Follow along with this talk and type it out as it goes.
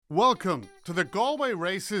Welcome to the Galway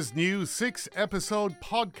Races new 6-episode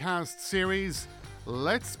podcast series,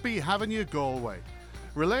 Let's Be Having You Galway,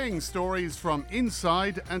 relaying stories from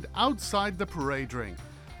inside and outside the parade ring.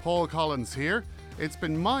 Paul Collins here. It's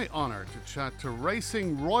been my honour to chat to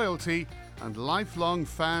racing royalty and lifelong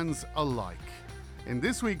fans alike. In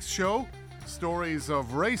this week's show, stories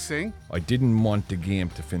of racing. I didn't want the game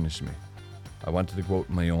to finish me. I wanted to go out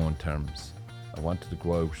on my own terms. I wanted to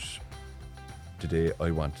go out today. I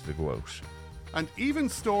wanted to go out. And even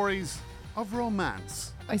stories of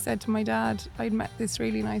romance. I said to my dad, I'd met this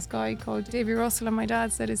really nice guy called Davy Russell, and my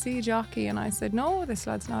dad said, is he a jockey? And I said, no, this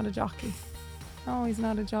lad's not a jockey. No, he's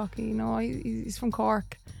not a jockey. No, he's from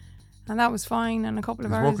Cork. And that was fine. And a couple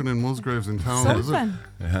of hours... He's working in Musgraves in town, is it?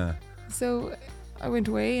 Yeah. So I went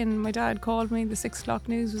away and my dad called me. The 6 o'clock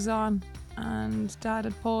news was on. And Dad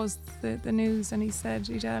had paused the news and he said,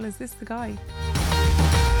 Edelle, is this the guy?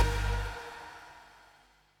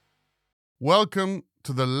 Welcome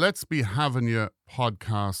to the Let's Be Having You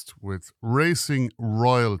podcast with racing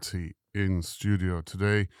royalty in studio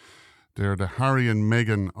today. They're the Harry and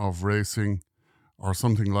Meghan of racing, or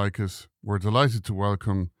something like it. We're delighted to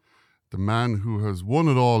welcome the man who has won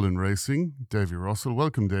it all in racing, Davy Russell.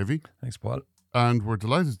 Welcome, Davy. Thanks, Paul. And we're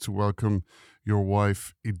delighted to welcome your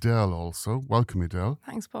wife, Edelle, also. Welcome, Edelle.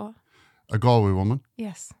 Thanks, Paul. A Galway woman.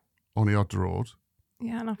 Yes. Only out the road.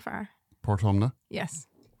 Yeah, not far. Portumna. Yes.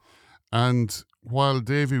 And while,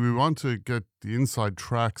 Davy, we want to get the inside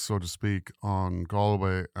track, so to speak, on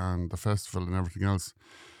Galway and the festival and everything else,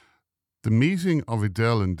 the meeting of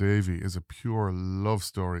Edelle and Davy is a pure love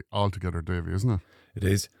story altogether, Davy, isn't it? It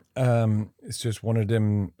is. It's just one of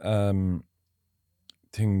them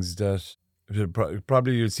things that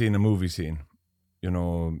probably you'd see in a movie scene. You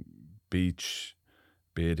know, beach,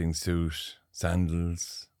 bathing suit,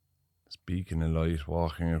 sandals, speaking of light,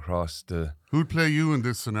 walking across the... Who'd play you in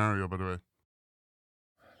this scenario, by the way?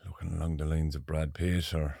 Looking along the lines of Brad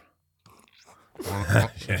Pitt or...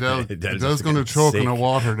 Edelle's going to choke on the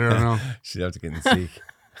water there now. She'd have to get in sick.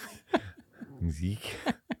 Zeke.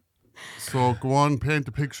 So go on, paint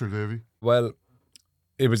the picture, Davy. Well,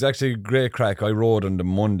 it was actually a great crack. I rode on the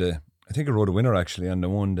Monday. I think I rode a winner actually on the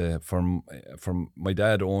Monday. From my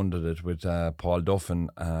dad owned it with Paul Duffin.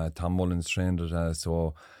 Tom Mullins trained it,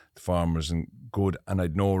 so the farmers and good. And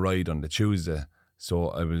I'd no ride on the Tuesday,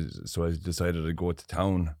 so I decided I'd go to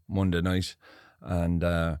town Monday night, and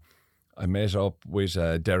I met up with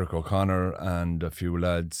Derek O'Connor and a few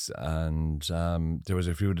lads, and there was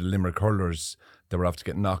a few of the Limerick hurlers that were after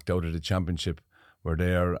getting knocked out of the championship were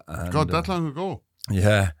there. And, God, that long ago?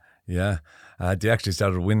 Yeah. They actually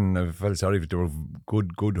started winning. I felt sorry, but they were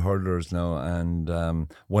good hurlers now. And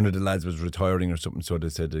one of the lads was retiring or something, so they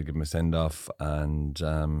said they'd give him a send-off. And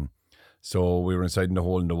so we were inside in the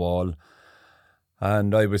hole in the wall.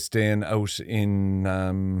 And I was staying out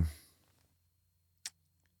in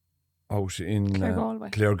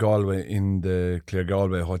Clare Galway, in the Clare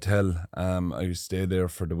Galway hotel. I stayed there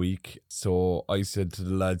for the week. So I said to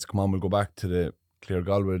the lads, come on, we'll go back to the Clare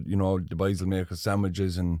Galway. You know, the boys will make us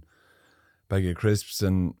sandwiches and bag of crisps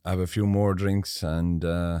and have a few more drinks. And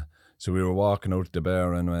so we were walking out to the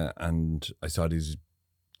bar anyway, and I saw these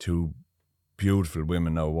 2 beautiful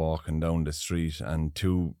women now walking down the street and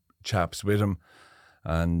 2 chaps with them.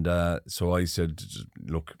 And so I said,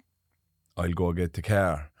 look, I'll go get the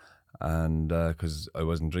car. And because I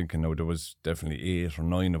wasn't drinking now, there was definitely 8 or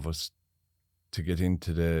 9 of us to get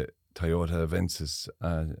into the Toyota Avensis.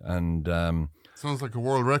 Sounds like a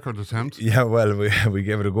world record attempt. Yeah, well, we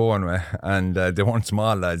gave it a go anyway. And they weren't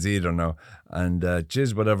small lads either now. And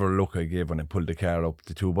whatever look I gave when I pulled the car up,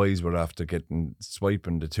 the 2 boys were after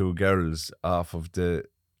swiping the 2 girls off of the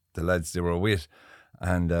lads they were with.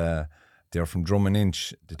 And they're from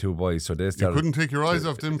Drummond-Inch, the 2 boys. So they started... You couldn't take your eyes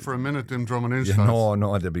off them for a minute, them Drummond-Inch yeah, lads.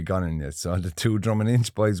 No, they'd be gone in yet. So the 2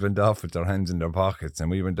 Drummond-Inch boys went off with their hands in their pockets, and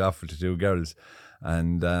we went off with the 2 girls.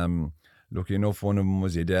 And lucky enough, one of them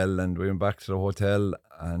was Edelle, and we went back to the hotel,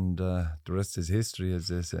 and the rest is history, as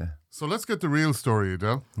they say. So let's get the real story,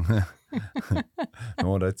 Edelle.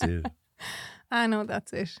 No, that's it. I know,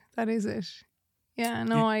 that's it. That is it. Yeah,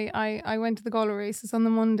 no, I went to the Galway races on the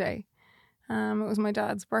Monday. It was my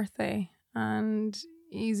dad's birthday, and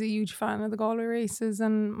he's a huge fan of the Galway races,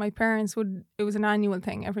 and my parents it was an annual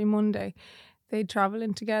thing every Monday. They'd travel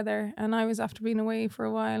in together, and I was after being away for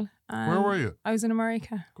a while. Where were you? I was in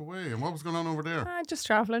America. Go away. And what was going on over there? Just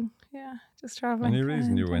travelling. Yeah, just travelling. Any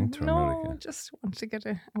reason you went to America? No, just wanted to get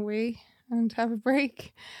away and have a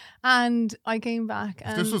break. And I came back.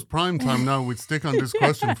 If this was prime time now, we'd stick on this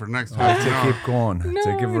question for the next half an hour. Keep going.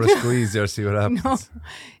 So give her a squeeze there, see what happens.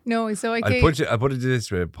 No, so I put it this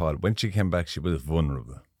way, Paul. When she came back, she was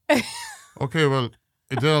vulnerable. Okay, well,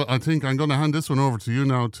 Edelle, I think I'm going to hand this one over to you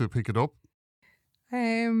now to pick it up.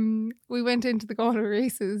 We went into the Galway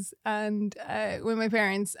races and with my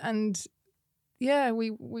parents, and yeah,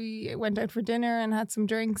 we went out for dinner and had some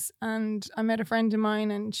drinks, and I met a friend of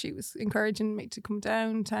mine and she was encouraging me to come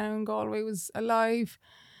downtown. Galway was alive.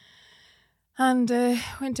 And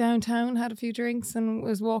went downtown, had a few drinks and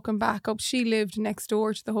was walking back up. She lived next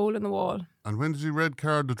door to the hole in the wall. And when did you red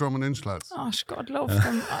card the Drum and Inch lads? Oh, God love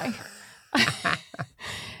them.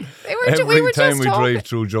 Every time we drive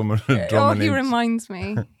through Drum and he Inch. reminds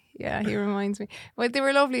me. Yeah, he reminds me. Well, they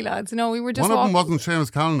were lovely lads. No, we were just One of them wasn't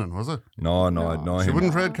Seamus Callanan, was it? No. She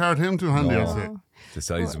wouldn't red card him too handy, I'd say. The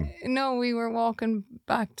size of him. No, we were walking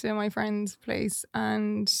back to my friend's place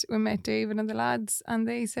and we met David and the lads, and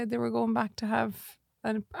they said they were going back to have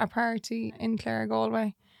a party in Clare,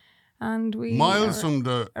 Galway. And we Miles from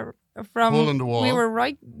the hole in the wall. We were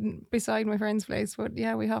right beside my friend's place, but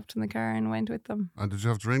yeah, we hopped in the car and went with them. And did you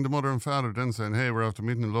have to ring the mother and father then saying, hey, we're after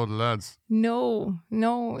meeting a load of lads? No,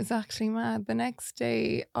 it was actually mad. The next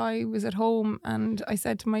day I was at home and I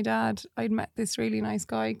said to my dad, I'd met this really nice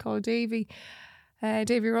guy called Davy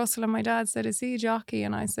Russell, and my dad said, is he a jockey?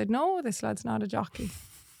 And I said, no, this lad's not a jockey.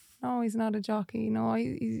 No, he's not a jockey. No,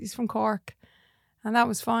 he's from Cork. And that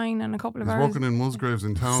was fine. And a couple of He's hours. working in Musgraves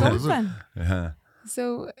in town, is it? Yeah.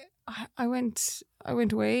 So I went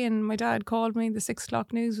away and my dad called me. The 6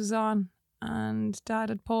 o'clock news was on and Dad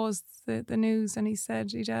had paused the news and he said,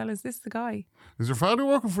 Edelle, is this the guy? Is your father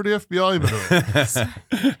working for the FBI, by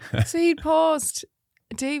the way? So he paused.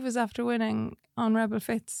 Dave was after winning on Rebel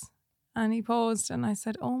Fitz. And he paused and I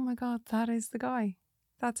said, oh my God, that is the guy.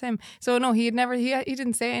 That's him. So no, he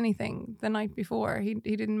didn't say anything the night before. He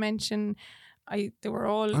didn't mention. They were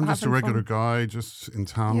all. I'm just a regular fun. guy, just in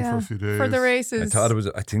town for a few days. For the races. I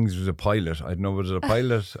think it was a pilot. I don't know whether it was a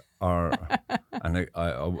pilot or an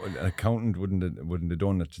accountant wouldn't have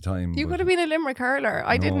done at the time. You could have been a Limerick hurler.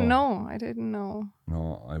 I didn't know.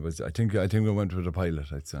 No, I think I went with a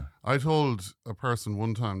pilot, I'd say. I told a person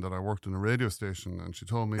one time that I worked in a radio station and she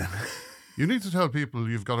told me, you need to tell people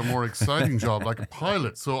you've got a more exciting job like a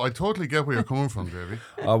pilot. So I totally get where you're coming from, Davy.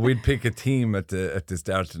 We'd pick a team at the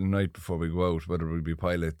start of the night before we go out, whether we'd be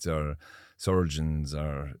pilots or surgeons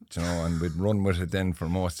or, and we'd run with it then for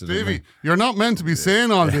most of the Davy, night. you're not meant to be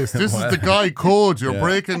saying all this. This is the guy code. You're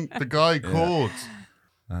breaking the guy codes.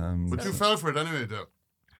 But you fell for it anyway, Dale.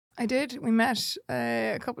 I did. We met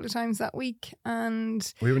a couple of times that week,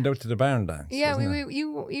 and we went out to the barn dance. Yeah,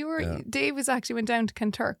 you were. Yeah. Dave went down to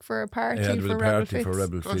Kenturk for a party for Rebel Fitz.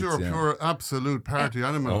 God, you're a pure absolute party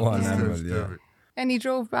animal. Yeah. And he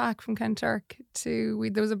drove back from Kenturk to.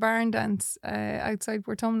 There was a barn dance outside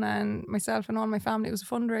Portumna, and myself and all my family. It was a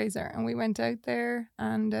fundraiser, and we went out there,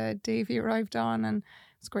 and Davey arrived on, and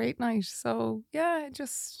it was a great night. So yeah,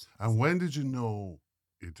 just. And when did you know?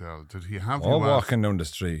 Edelle, did he have you walking down the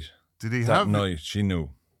street? Did he that night? She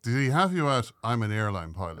knew. Did he have you at? I'm an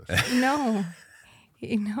airline pilot. No,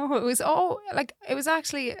 it was it was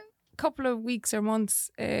actually a couple of weeks or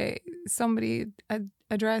months. Somebody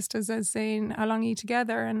addressed us as saying, "How long are you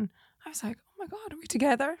together?" And I was like, "Oh my God, are we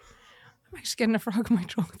together?" I'm actually getting a frog in my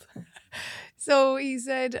throat. So he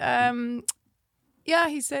said, "Yeah."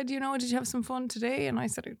 He said, "Did you have some fun today?" And I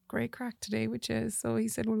said, "A great crack today," which is. So he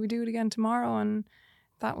said, "Will we do it again tomorrow?" And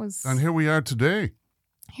that was. And here we are today.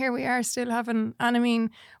 Here we are still having. And I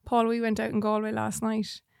mean, Paul, we went out in Galway last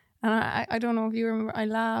night, and I don't know if you remember. I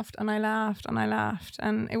laughed and I laughed and I laughed,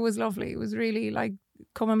 and it was lovely. It was really like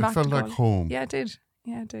coming back. It felt to like Galway. home. Yeah, it did.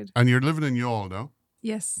 Yeah, it did. And you're living in Youghal now.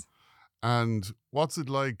 Yes. And what's it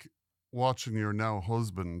like watching your now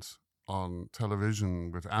husband on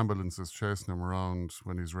television with ambulances chasing him around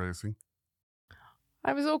when he's racing?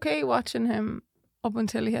 I was okay watching him up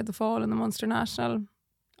until he had the fall in the Munster National.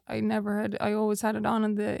 I always had it on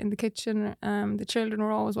in the kitchen. The children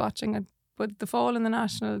were always watching it, but the fall in the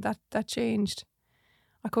National, that changed.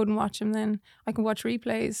 I couldn't watch him then. I could watch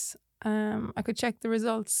replays. I could check the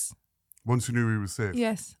results. Once you knew he was safe?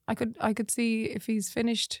 Yes. I could see if he's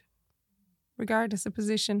finished, regardless of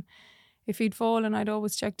position. If he'd fallen, I'd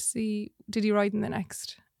always check to see, did he ride in the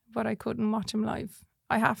next? But I couldn't watch him live.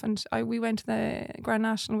 I haven't. We went to the Grand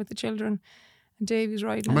National with the children, and Davey's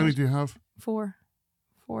riding. How many do you have? 4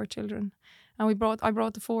 children. And I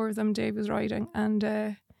brought the 4 of them. Dave was riding, and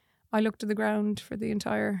I looked at the ground for the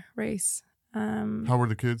entire race. How were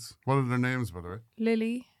the kids? What are their names, by the way?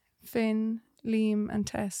 Lily, Finn, Liam and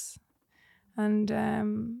Tess. And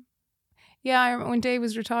when Dave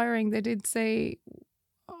was retiring, they did say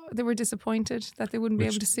they were disappointed that they wouldn't be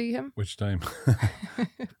able to see him. Which time?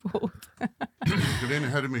 Both. Get in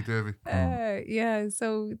ahead of me, Davy. Yeah,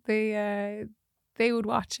 so they they would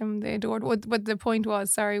watch him. They adored. But the point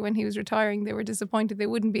was, when he was retiring, they were disappointed they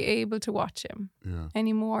wouldn't be able to watch him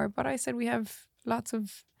anymore. But I said we have lots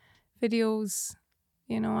of videos,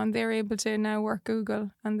 and they're able to now work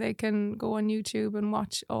Google, and they can go on YouTube and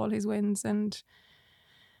watch all his wins and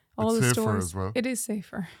all the stories. As well. It is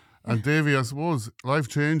safer. And Davy, I suppose life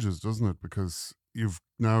changes, doesn't it? Because you've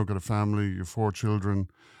now got a family, you've 4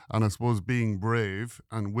 children, and I suppose being brave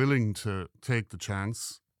and willing to take the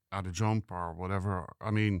chance at a jump or whatever.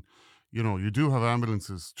 I mean, you do have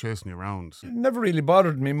ambulances chasing you around. It never really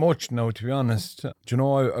bothered me much now, to be honest.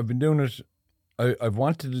 I've been doing it. I've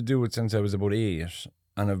wanted to do it since I was about 8,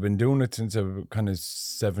 and I've been doing it since I was kind of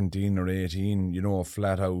 17 or 18,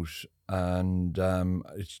 flat out. And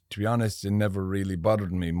to be honest, it never really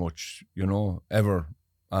bothered me much, ever.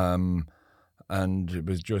 And it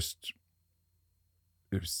was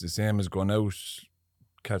the same as going out,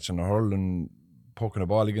 catching a hurl and poking a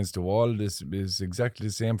ball against the wall. This is exactly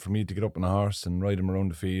the same for me to get up on a horse and ride him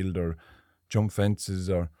around the field or jump fences,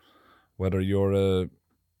 or whether you're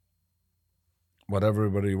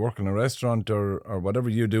whether you work in a restaurant or whatever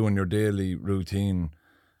you do in your daily routine.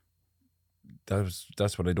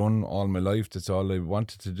 That's what I done all my life. That's all I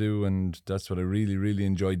wanted to do, and that's what I really, really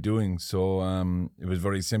enjoyed doing. So it was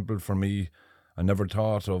very simple for me. I never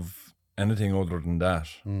thought of anything other than that.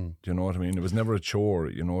 Do you know what I mean? It was never a chore,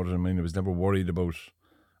 you know what I mean? I was never worried about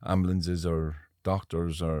ambulances or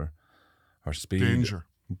doctors or speed. Danger.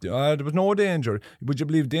 There was no danger. Would you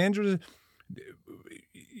believe danger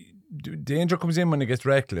comes in when it gets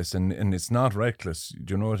reckless, and it's not reckless.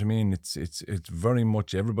 Do you know what I mean? It's very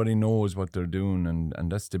much, everybody knows what they're doing,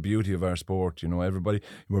 and that's the beauty of our sport. Everybody,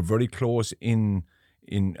 we're very close in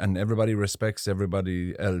and everybody respects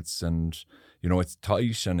everybody else, and it's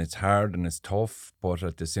tight and it's hard and it's tough, but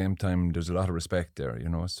at the same time there's a lot of respect there.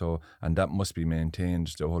 So, and that must be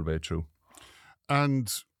maintained the whole way through.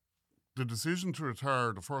 And the decision to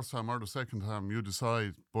retire the first time or the second time, you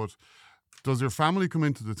decide, but does your family come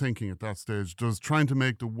into the thinking at that stage? Does trying to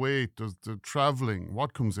make the weight, does the travelling,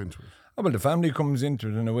 what comes into it? Oh, well, the family comes into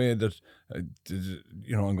it in a way that,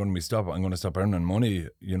 I'm going to stop earning money,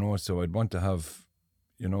 so I'd want to have,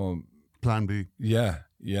 Plan B. Yeah.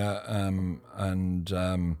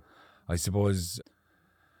 I suppose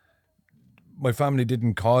my family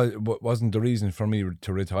wasn't the reason for me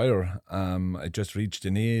to retire. I just reached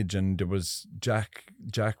an age, and there was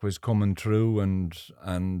Jack was coming through, and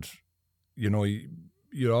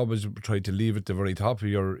you always try to leave at the very top of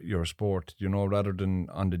your sport, rather than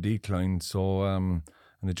on the decline. So, and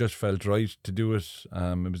it just felt right to do it.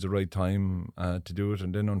 It was the right time to do it.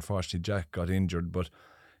 And then unfortunately Jack got injured, but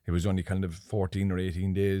it was only kind of 14 or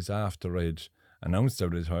 18 days after I'd announced I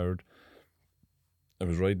retired. I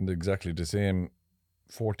was riding exactly the same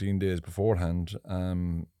 14 days beforehand.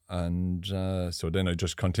 So then I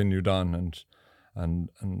just continued on and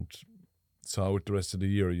saw out the rest of the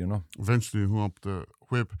year, Eventually hung up the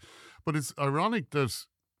whip. But it's ironic that,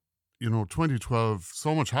 2012,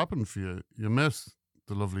 so much happened for you. You met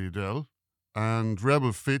the lovely Edelle, and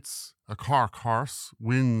Rebel Fitz, a Cork horse,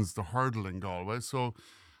 wins the hurdle in Galway. So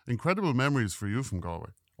incredible memories for you from Galway.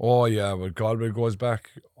 Oh yeah, well, Galway goes back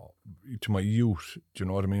to my youth. Do you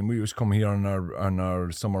know what I mean? We used to come here on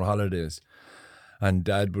our summer holidays, and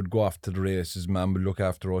Dad would go off to the races. Mum would look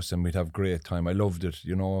after us, and we'd have great time. I loved it.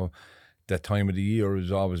 That time of the year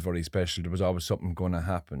was always very special. There was always something going to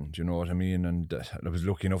happen. Do you know what I mean? And I was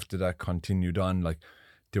lucky enough that continued on. Like,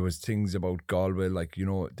 there was things about Galway, like,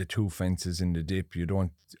 the 2 fences in the dip.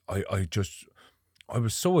 I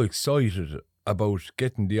was so excited about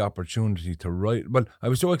getting the opportunity to ride. Well, I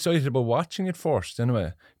was so excited about watching it first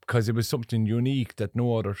anyway, because it was something unique that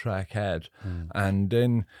no other track had. And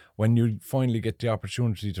then when you finally get the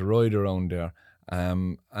opportunity to ride around there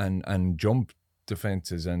and jump the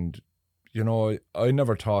fences, and I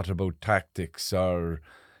never thought about tactics or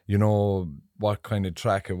what kind of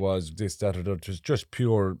track it was, this, that, or that. It was just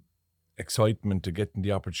pure excitement to getting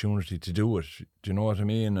the opportunity to do it. Do you know what I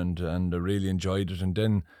mean? And I really enjoyed it. And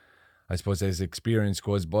then I suppose as experience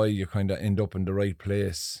goes by, you kind of end up in the right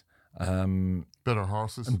place. Better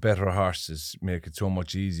horses. And better horses make it so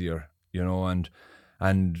much easier, and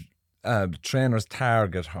trainers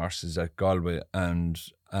target horses at Galway, and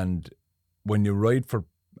when you ride for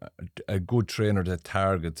a good trainer that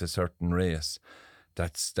targets a certain race,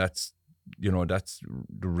 that's the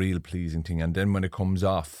real pleasing thing. And then when it comes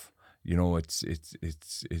off, it's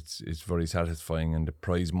very satisfying, and the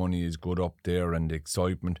prize money is good up there, and the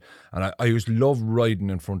excitement. And I used to love riding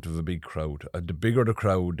in front of a big crowd. The bigger the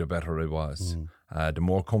crowd, the better it was. The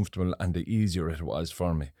more comfortable and the easier it was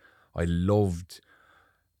for me. I loved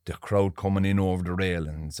the crowd coming in over the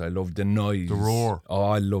railings. I loved the noise, The roar. Oh,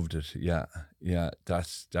 I loved it. Yeah.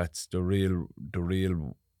 That's the real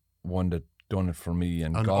one that done it for me.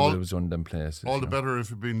 And Galway was one of them places. All the better if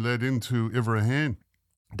you've been led into Iverahane.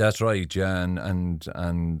 That's right, yeah, and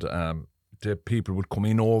the people would come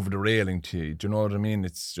in over the railing to you. Do you know what I mean?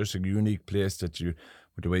 It's just a unique place that with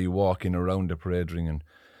the way you walk in around the parade ring, and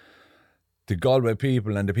the Galway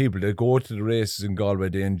people and the people that go to the races in Galway,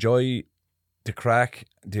 they enjoy the crack,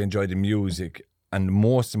 they enjoy the music, and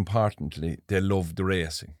most importantly, they love the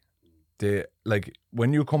racing. They like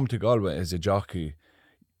when you come to Galway as a jockey,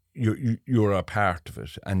 you're a part of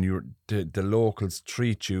it, and the locals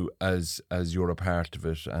treat you as you're a part of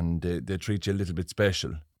it, and they treat you a little bit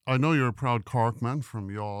special. I know you're a proud Cork man from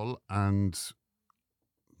Youghal, and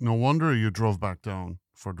no wonder you drove back down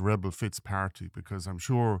for the Rebel Fitz party, because I'm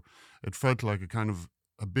sure it felt like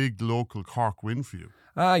a big local Cork win for you.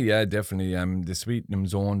 Ah, yeah, definitely. The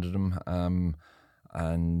Sweetenhams owned them,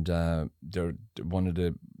 and they're one of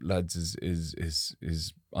the lads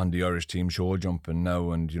is on the Irish team show jumping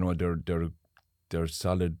now, and you know they're a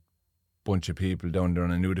solid bunch of people down there,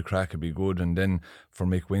 and I knew the crack would be good. And then for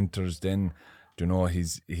Mick Winters, then you know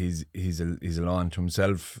he's a law unto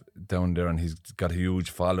himself down there, and he's got a huge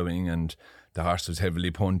following, and the horse was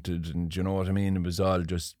heavily punted, and you know what I mean. It was all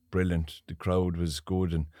just brilliant. The crowd was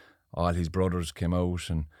good, and all his brothers came out,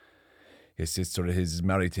 and his sister is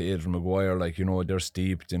married to Adrian Maguire. Like, you know, they're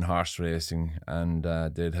steeped in horse racing, and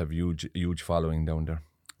they'd have huge following down there.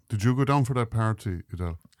 Did you go down for that party,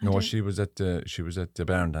 Edelle? No, she was at the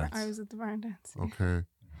barn dance. I was at the barn dance. Okay.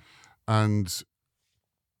 And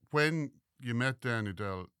when you met Dan,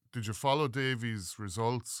 Edelle, did you follow Davy's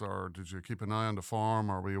results, or did you keep an eye on the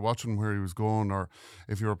form, or were you watching where he was going? Or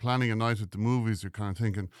if you were planning a night at the movies, you're kind of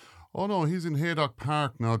thinking, oh no, he's in Haydock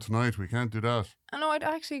Park now tonight, we can't do that. I know,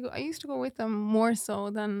 I used to go with them more so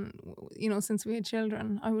than, you know, since we had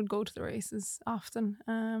children. I would go to the races often.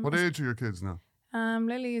 What age are your kids now?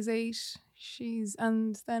 Lily is 8,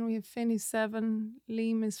 and then we have Finn who's 7,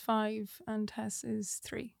 Liam is 5, and Tess is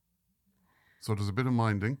 3. So there's a bit of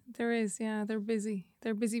minding. There is, yeah. They're busy.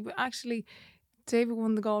 But actually, David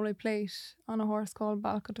won the Galway Plate on a horse called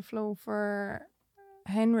Balca de Flo for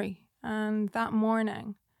Henry. And that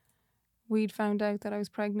morning, we'd found out that I was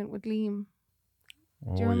pregnant with Liam.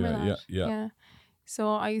 Oh, do you remember that? Yeah.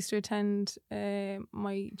 So I used to attend,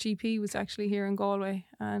 my GP was actually here in Galway,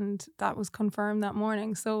 and that was confirmed that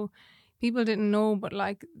morning. So people didn't know, but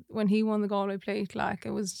like when he won the Galway Plate, like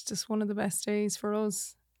it was just one of the best days for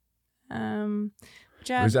us. It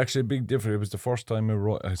was actually a big difference. It was the first time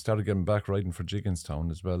I started getting back riding for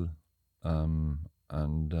Jigginstown as well.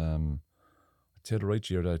 I'd say the right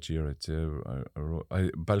year that year. I'd say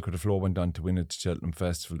Balca de Flo went on to win at the Cheltenham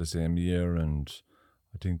Festival the same year, and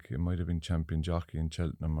I think it might have been champion jockey in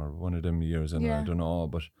Cheltenham or one of them years, and I don't know,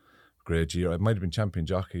 but great year. I might have been champion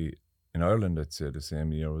jockey in Ireland, I'd say, the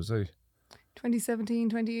same year, was I? 2017,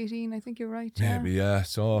 2018, I think you're right. Maybe, yeah.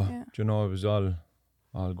 So, you know, it was all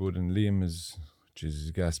good. And Liam is, Jesus,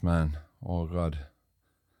 a gas man. Oh, God.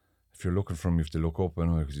 If you're looking for him, you have to look up,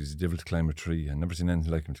 anyway, because he's a devil to climb a tree. I've never seen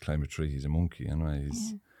anything like him to climb a tree. He's a monkey, anyway.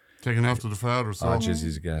 He's taken after the father, so. Oh, jeez,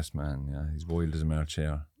 he's a gas man, yeah. He's wild as a March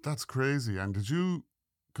hare. That's crazy. And did you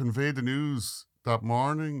convey the news that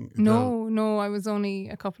morning? No, I was only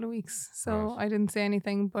a couple of weeks, so right. I didn't say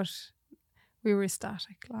anything, but we were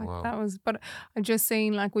ecstatic. Like, wow. That was, but I'm just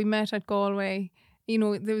saying, like, we met at Galway, you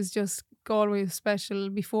know, there was just, Galway was special.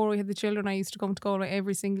 Before we had the children, I used to come to Galway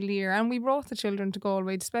every single year, and we brought the children to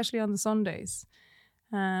Galway, especially on the Sundays.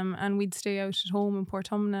 And we'd stay out at home in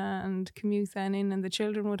Portumna and commute then in, and the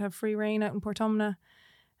children would have free rein out in Portumna,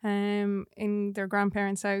 in their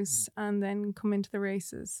grandparents' house, and then come into the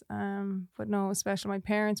races. But no, especially my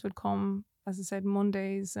parents would come, as I said,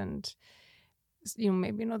 Mondays, and you know,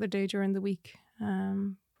 maybe another day during the week.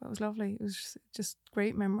 But it was lovely. It was just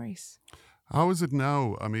great memories. How is it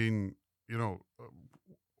now? I mean, you know,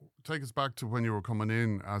 take us back to when you were coming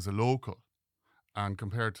in as a local and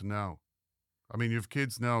compared to now. I mean, you have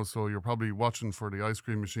kids now, so you're probably watching for the ice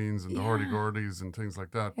cream machines and the hurdy-gurdies and things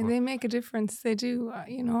like that. And they make a difference. They do.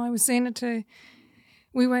 You know, I was saying it to...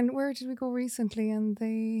 where did we go recently? And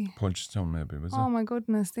they... Punchestown maybe, was it? Oh my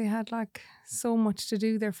goodness, they had like so much to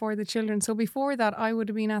do there for the children. So before that, I would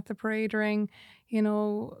have been at the parade ring, you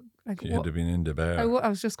know, Like, You'd have been in the bar. I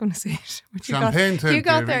was just going to say it. But Champagne tent. You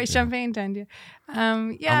got Davy. there, champagne tent, yeah.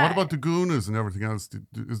 And what about the goonas and everything else?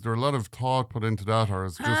 Is there a lot of thought put into that, or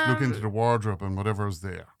is it just look into the wardrobe and whatever is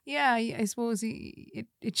there? Yeah, I suppose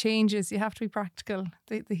it changes. You have to be practical.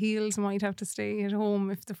 The heels might have to stay at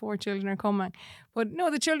home if the 4 children are coming. But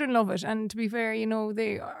no, the children love it. And to be fair, you know,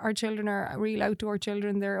 our children are real outdoor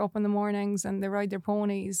children. They're up in the mornings and they ride their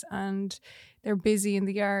ponies and they're busy in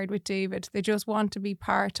the yard with David. They just want to be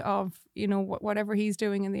part of, you know, whatever he's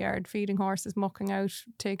doing in the yard, feeding horses, mucking out,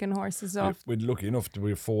 taking horses off. We're lucky enough to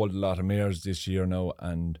we foaled a lot of mares this year now,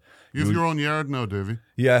 and You have your own yard now, Davy.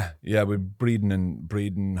 yeah, we're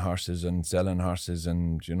breeding horses and selling horses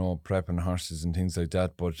and, you know, prepping horses and things like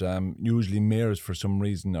that. But usually mares for some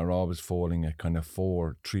reason are always foaling at kind of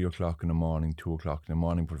 3 o'clock in the morning, 2 o'clock in the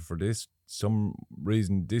morning. But for some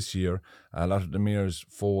reason this year, a lot of the mares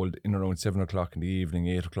foaled in around 7 o'clock in the evening,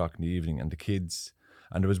 8 o'clock in the evening, and the kids.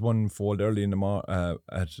 And there was one foaled early in the morning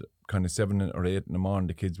at kind of 7 or 8 in the morning.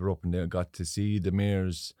 The kids were up and they got to see the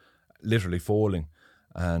mares literally foaling,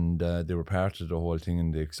 and they were part of the whole thing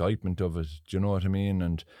and the excitement of it. Do you know what I mean?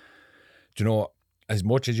 And do you know, as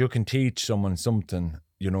much as you can teach someone something,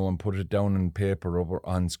 you know, and put it down on paper or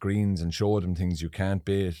on screens and show them things, you can't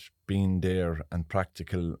beat being there and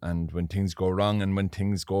practical, and when things go wrong and when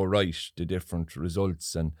things go right, the different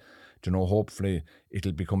results. And you know, hopefully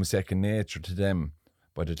it'll become second nature to them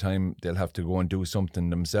by the time they'll have to go and do something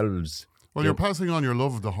themselves. Well, you're passing on your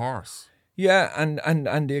love of the horse. Yeah, and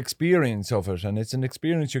the experience of it, and it's an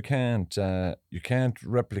experience you can't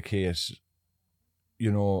replicate,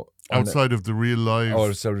 you know, outside of the real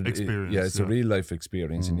life experience. Yeah, it's a real life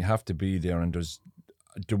experience, and you have to be there. And there's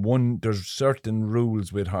certain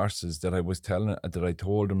rules with horses that I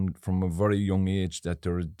told them from a very young age, that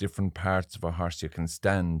there are different parts of a horse you can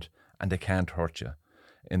stand and they can't hurt you,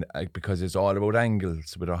 and because it's all about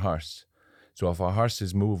angles with a horse. So if a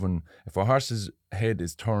horse's head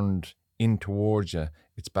is turned in towards you,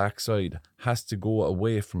 its backside has to go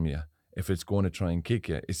away from you if it's going to try and kick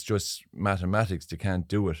you. It's just mathematics, they can't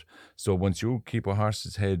do it. So once you keep a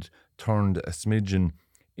horse's head turned a smidgen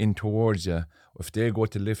in towards you, if they go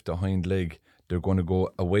to lift a hind leg, they're going to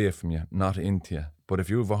go away from you, not into you. But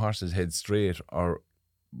if you have a horse's head straight or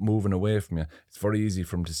moving away from you, it's very easy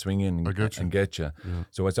for them to swing in and get you. Yeah.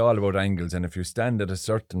 So it's all about angles. And if you stand at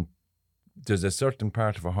there's a certain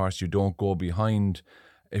part of a horse you don't go behind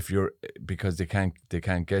because they can't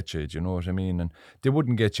get you. Do you know what I mean? And they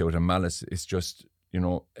wouldn't get you out of malice. It's just, you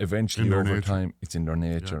know, eventually over time, it's in their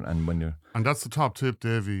nature. Yeah. And that's the top tip,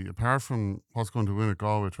 Davy, apart from what's going to win at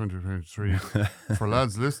Galway 2023. For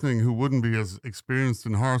lads listening who wouldn't be as experienced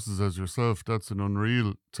in horses as yourself, that's an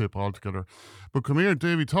unreal tip altogether. But come here,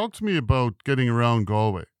 Davy, talk to me about getting around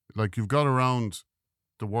Galway. Like, you've got around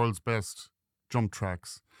the world's best jump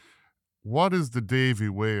tracks. What is the Davy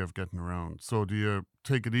way of getting around? So do you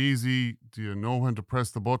take it easy? Do you know when to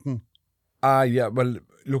press the button? Yeah, well,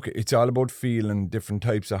 look, it's all about feeling different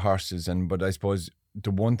types of horses. But I suppose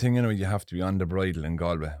the one thing, you know, you have to be on the bridle in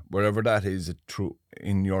Galway, wherever that is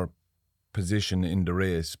in your position in the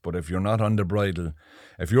race. But if you're not on the bridle,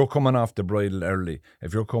 if you're coming off the bridle early,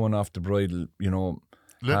 you know...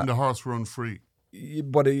 Letting the horse run free.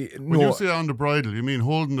 But when you say on the bridle, you mean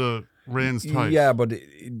holding the reins tight? Yeah, but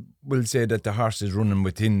we'll say that the horse is running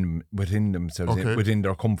within themselves, within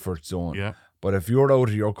their comfort zone. Yeah. But if you're out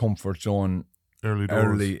of your comfort zone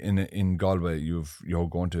early in Galway, you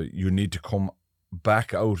need to come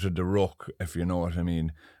back out of the ruck, if you know what I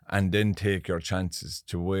mean, and then take your chances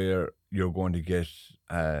to where you're going to get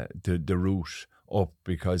the route up,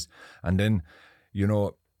 and then, you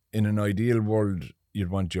know, in an ideal world, you'd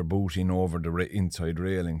want your boot in over the inside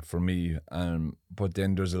railing for me. But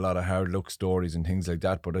then there's a lot of hard luck stories and things like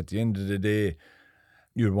that. But at the end of the day,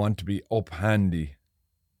 you'd want to be up handy,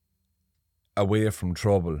 away from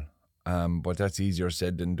trouble. But that's easier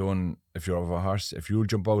said than done. If you have a horse, if you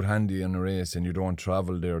jump out handy in a race and you don't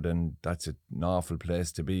travel there, then that's an awful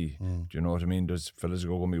place to be. Do you know what I mean? There's fellas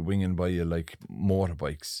who are going to be winging by you like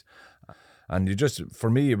motorbikes. And for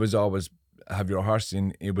me, it was always have your horse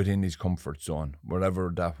within his comfort zone,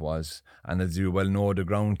 wherever that was. And as you well know, the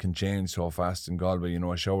ground can change so fast in Galway. You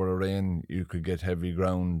know, a shower of rain, you could get heavy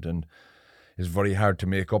ground, and it's very hard to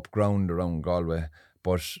make up ground around Galway.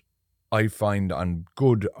 But I find on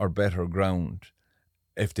good or better ground,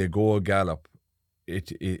 if they go a gallop,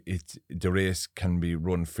 the race can be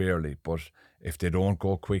run fairly. But if they don't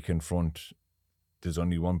go quick in front, there's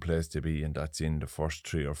only one place to be, and that's in the first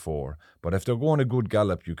 3 or 4. But if they're going a good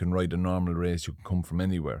gallop, you can ride a normal race. You can come from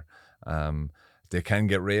anywhere. They can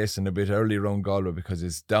get racing a bit early around Galway because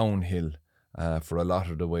it's downhill, for a lot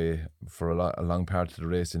of the way, for a long part of the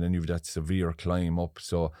race, and then you've that severe climb up.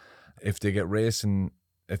 So if they get racing,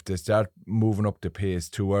 if they start moving up the pace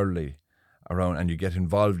too early around and you get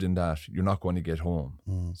involved in that, you're not going to get home.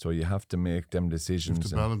 So you have to make them decisions. You have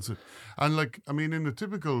to balance it. And like, I mean, in a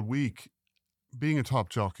typical week, being a top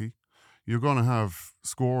jockey, you're going to have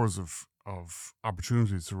scores of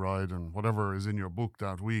opportunities to ride and whatever is in your book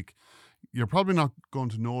that week. You're probably not going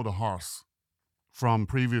to know the horse from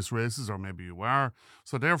previous races, or maybe you are.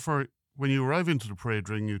 So therefore, when you arrive into the parade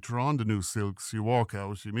ring, you throw on the new silks, you walk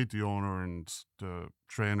out, you meet the owner and the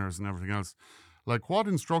trainers and everything else. Like, what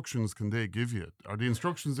instructions can they give you? Are the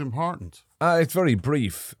instructions important? It's very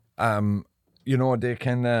brief. You know, they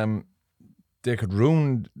can they could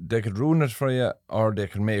ruin it for you, or they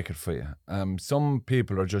can make it for you. Some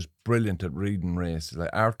people are just brilliant at reading races. Like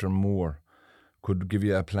Arthur Moore could give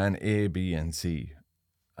you a plan A, B, and C,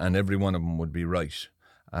 and every one of them would be right.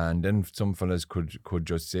 And then some fellas could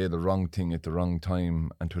just say the wrong thing at the wrong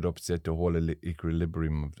time, and it would upset the whole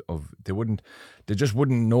equilibrium of they just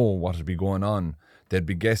wouldn't know what would be going on. They'd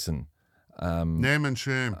be guessing. Name and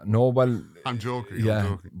shame. No, well, I'm joking. Yeah, I'm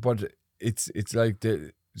joking. but it's like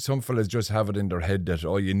some fellas just have it in their head that,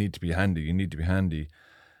 oh, you need to be handy,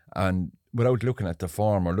 and without looking at the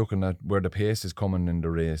form or looking at where the pace is coming in the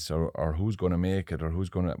race, or who's going to make it, or who's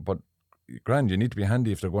going to. But grand, you need to be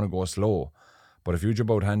handy if they're going to go slow. But if you're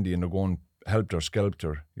about handy and they're going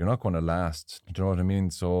helter-skelter, you're not going to last. Do you know what I mean?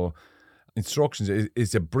 So instructions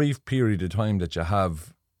is a brief period of time that you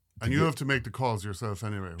have. And you have to make the calls yourself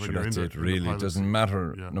anyway. When you're that's in it, really. It doesn't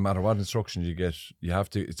matter. Yeah. No matter what instructions you get, you have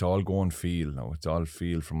to. It's all go and feel now. It's all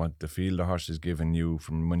feel from what the feel the horse is giving you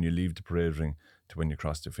from when you leave the parade ring to when you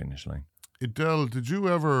cross the finish line. Edelle, did you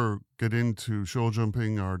ever get into show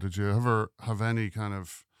jumping, or did you ever have any kind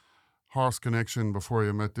of horse connection before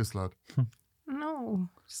you met this lad? No,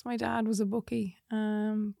 just my dad was a bookie,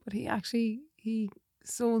 but he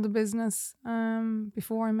sold the business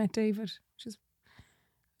before I met David, which is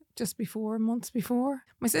just months before.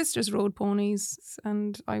 My sisters rode ponies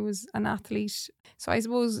and I was an athlete. So I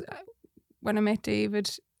suppose when I met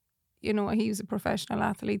David, you know, he was a professional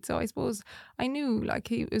athlete. So I suppose I knew like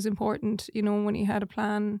he was important, you know, when he had a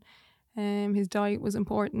plan. His diet was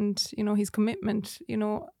important, you know, his commitment, you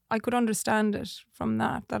know. I could understand it from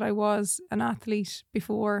that I was an athlete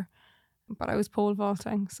before, but I was pole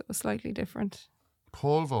vaulting, so it was slightly different.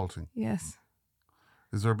 Pole vaulting? Yes.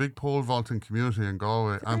 Is there a big pole vaulting community in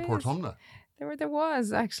Galway and Portumna? There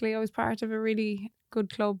was, actually. I was part of a really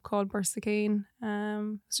good club called Bursacane.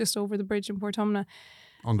 It's just over the bridge in Portumna.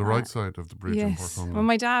 On the right side of the bridge in yes. Portumna. Well,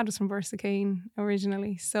 my dad was from Bursacane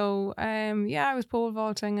originally. So, I was pole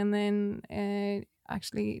vaulting, and then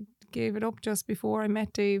actually gave it up just before I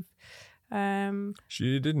met Dave.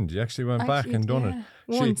 She didn't. You actually went back and done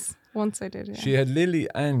it. Once I did. Yeah. She had Lily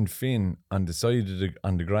and Finn on the side of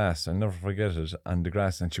on the grass. I'll never forget it, on the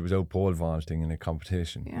grass, and she was out pole vaulting in a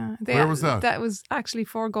competition. Yeah. Where was that? That was actually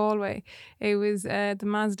for Galway. It was the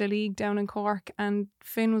Mazda League down in Cork, and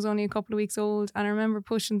Finn was only a couple of weeks old, and I remember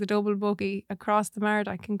pushing the double buggy across the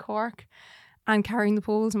Mardyke in Cork and carrying the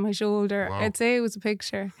poles on my shoulder. Wow. I'd say it was a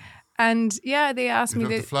picture. And yeah, they asked me. You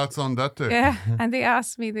have the flats on that day. Yeah, and they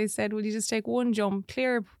asked me. They said, "Will you just take one jump,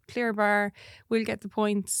 clear bar? We'll get the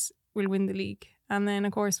points. We'll win the league." And then,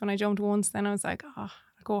 of course, when I jumped once, then I was like,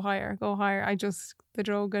 go higher." I just the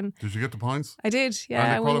drug and. Did you get the points? I did.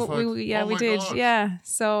 Yeah, and we did. God. Yeah,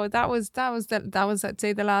 so that was I'd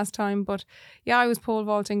say the last time. But yeah, I was pole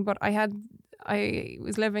vaulting, but I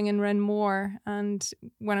was living in Renmore, and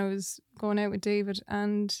when I was going out with David,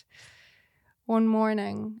 and one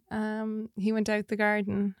morning, he went out the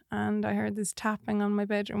garden and I heard this tapping on my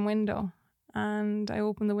bedroom window, and I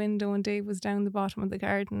opened the window and Dave was down the bottom of the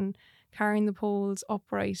garden carrying the poles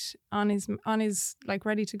upright on his like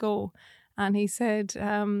ready to go, and he said,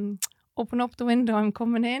 "Open up the window, I'm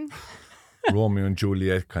coming in." Romeo and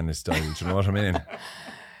Juliet kind of style, do you know what I mean?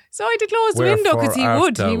 So I did close the window because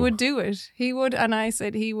he would do it. He would, and I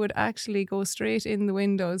said he would actually go straight in the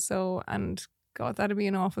window. So, and God, that'd be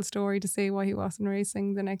an awful story to say why he wasn't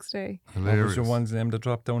racing the next day. Hilarious. What was your one's name that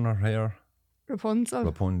dropped down her hair? Rapunzel,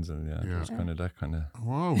 yeah. It was kind of that kind of.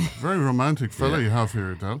 Wow, very romantic fella you have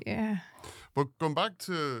here, Edelle. Yeah. But going back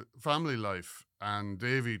to family life and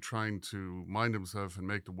Davy trying to mind himself and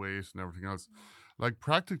make the weight and everything else, like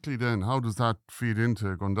practically then, how does that feed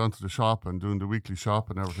into going down to the shop and doing the weekly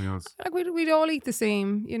shop and everything else? Like we'd all eat the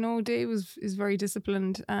same, you know. Dave is very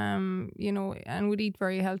disciplined, you know, and would eat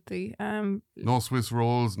very healthy. No Swiss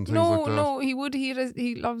rolls and things like that? No, he would.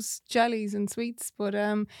 He loves jellies and sweets, but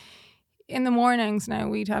in the mornings now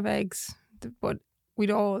we'd have eggs, but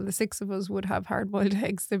the 6 of us would have hard-boiled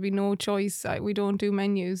eggs. There'd be no choice. We don't do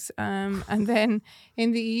menus. And then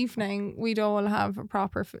in the evening, we'd all have a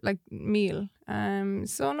proper meal.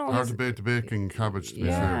 So no, hard to beat the baking cabbage, to be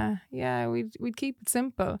fair. Yeah, we'd keep it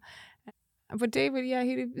simple. But David, he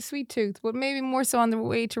had a sweet tooth, but maybe more so on the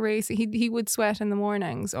way to race. He would sweat in the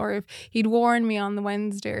mornings, or if he'd warn me on the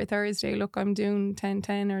Wednesday or Thursday, look, I'm doing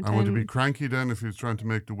 10:10 or 10. And would he be cranky then if he was trying to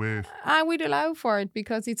make the weight? We'd allow for it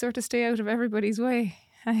because he'd sort of stay out of everybody's way.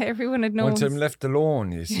 Everyone had known. Once I'm left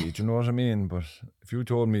alone, you see, do you know what I mean? But if you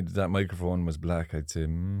told me that microphone was black, I'd say,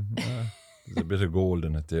 there's a bit of gold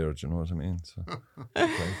in it there, do you know what I mean? So try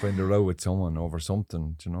and find a row with someone over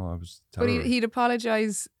something, do you know, I was terrible. But he'd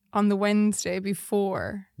apologise on the Wednesday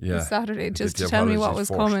before the Saturday, just to tell me what was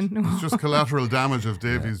coming. It's just collateral damage of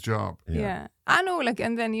Davy's job. Yeah. I know,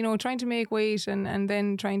 and then, trying to make weight and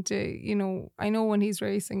then trying to, I know when he's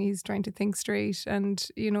racing, he's trying to think straight, and,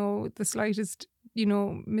 the slightest,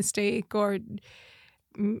 mistake or,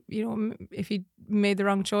 if he made the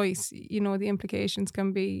wrong choice, the implications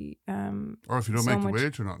can be or if you don't make the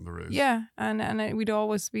weight, you're not in the race. Yeah, and we'd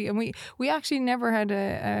always be, and we actually never had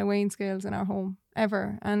a weighing scales in our home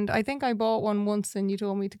ever, and I think I bought one once and you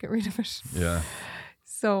told me to get rid of it. Yeah.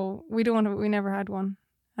 So we never had one,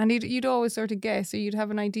 and you'd always sort of guess, or you'd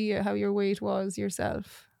have an idea how your weight was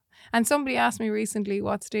yourself. And somebody asked me recently,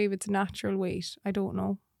 what's David's natural weight? I don't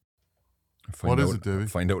know. What is it, Davy?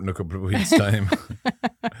 Find out in a couple of weeks' time.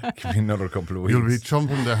 Give me another couple of weeks. You'll be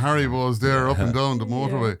chumping the Haribos there up and down the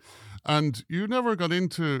motorway. Yeah. And you never got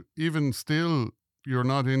into, even still, you're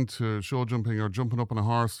not into show jumping or jumping up on a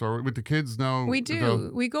horse or with the kids now? We do.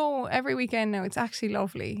 Edelle? We go every weekend now. It's actually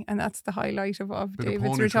lovely, and that's the highlight of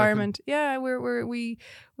David's retirement. Checking. Yeah,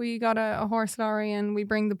 we got a horse lorry and we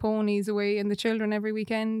bring the ponies away and the children every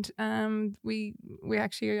weekend. We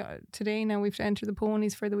actually today now we've to enter the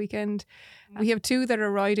ponies for the weekend. We have 2 that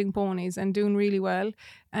are riding ponies and doing really well,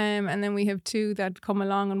 and then we have 2 that come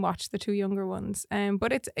along and watch the 2 younger ones.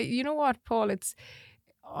 But it's, you know what, Paul,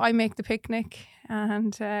 I make the picnic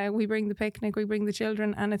and we bring the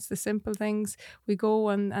children, and it's the simple things. We go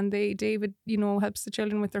and David, helps the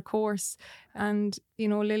children with their course, and,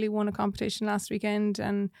 Lily won a competition last weekend,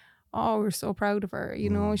 and we're so proud of her.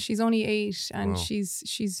 She's only 8 and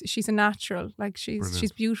she's a natural. Like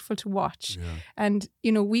she's beautiful to watch. Yeah. And,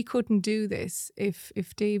 we couldn't do this if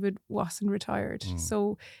David wasn't retired.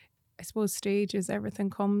 So I suppose stages, everything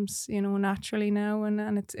comes, naturally now,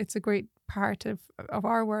 and it's a great part of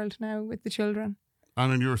our world now with the children.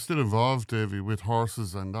 And you're still involved, Davy, with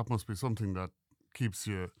horses, and that must be something that keeps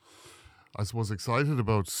you, I suppose, excited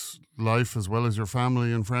about life as well as your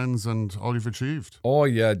family and friends and all you've achieved. Oh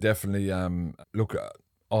yeah, definitely. Look,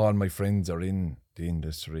 all my friends are in the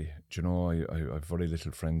industry. Do you know, I have very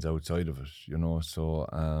little friends outside of it. So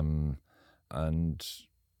and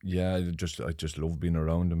yeah, I just love being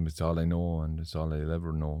around them. It's all I know, and it's all I'll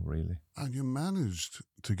ever know, really. And you managed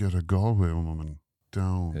to get a Galway woman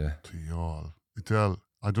down to Youghal. Edelle,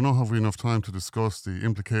 I don't know, have we enough time to discuss the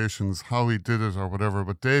implications, how he did it or whatever,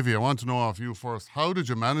 but Davy, I want to know off you first, how did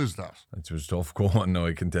you manage that? It was tough going, no,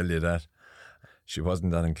 I can tell you that. She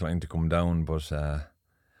wasn't that inclined to come down, but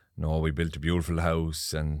no, we built a beautiful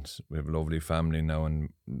house and we have a lovely family now,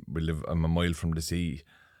 and I'm a mile from the sea,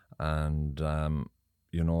 and I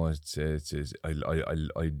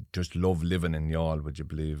just love living in Youghal, would you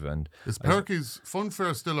believe? And is Perky's Fun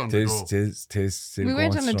Fair still on the go? We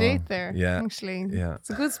went on a date there, actually. Yeah. It's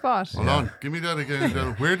a good spot. Hold on, give me that again,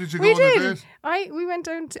 Edelle. Where did you go on a date? We went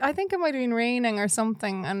down I think it might have been raining or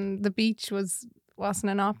something, and the beach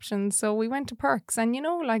wasn't an option, so we went to Perks, and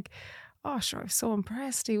I was so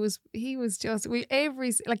impressed. He was just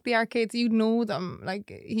the arcades, you'd know them.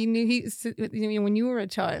 Like he knew when you were a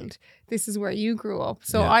child, this is where you grew up.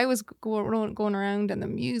 So I was going around, and the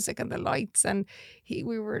music and the lights, and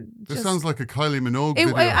we were. This sounds like a Kylie Minogue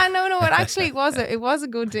video. I know. It actually was. It was a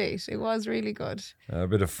good date. It was really good. A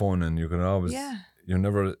bit of fun, and you can always. Yeah. You're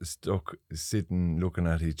never stuck sitting looking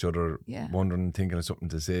at each other, wondering, thinking of something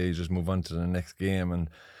to say. You just move on to the next game, and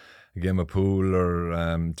a game of pool, or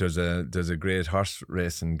there's a great horse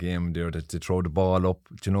racing game there that they throw the ball up,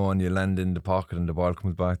 and you land in the pocket and the ball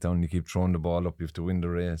comes back down and you keep throwing the ball up, you have to win the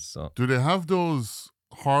race. So do they have those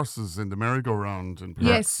horses in the merry-go-round in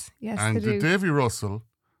Perks? Yes, and they do. Did Davy Russell,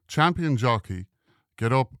 champion jockey,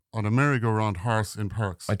 get up on a merry-go-round horse in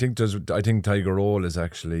Perks? I think Tiger Roll is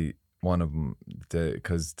actually one of them,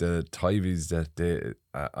 because the Tivies that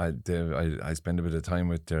I spend a bit of time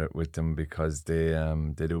with them, because they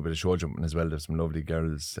do a bit of show jumping as well. There's some lovely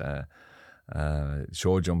girls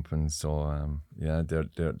show jumping, so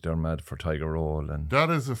they're mad for Tiger Roll. And that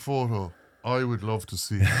is a photo I would love to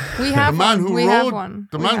see. We have the man one. who We rode, have one.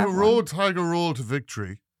 The We man have who one. rode Tiger Roll to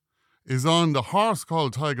victory is on the horse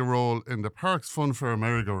called Tiger Roll in the Parks Fun Fair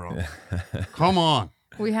merry-go-round. Come on.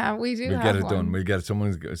 We do We'll have get it one. done. We'll get it.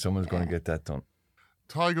 Someone's going to get that done.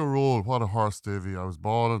 Tiger Roll, what a horse, Davy. I was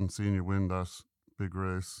balling seeing you win that big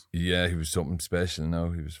race. Yeah, he was something special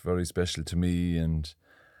now. He was very special to me, and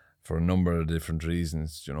for a number of different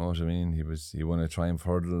reasons. Do you know what I mean? He won a Triumph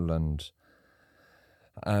Hurdle and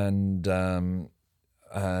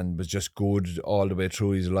was just good all the way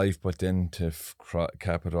through his life. But then to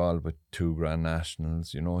cap it all with 2 Grand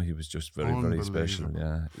Nationals, you know, he was just very, very special.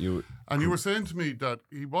 Yeah, you were saying to me that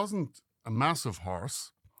he wasn't a massive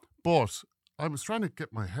horse, but I was trying to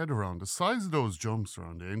get my head around the size of those jumps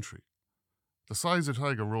around the entry, the size of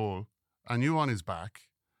Tiger Roll, and you on his back.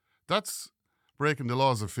 That's breaking the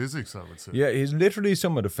laws of physics, I would say. Yeah, he's literally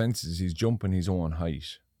some of the fences. He's jumping his own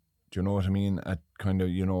height. Do you know what I mean? At kind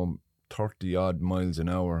of, 30 odd miles an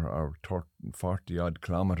hour or 40 odd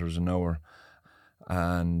kilometers an hour,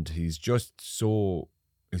 and he's just so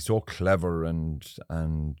clever and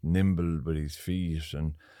nimble with his feet,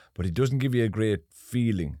 but he doesn't give you a great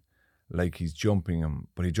feeling like he's jumping him,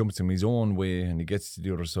 but he jumps him his own way, and he gets to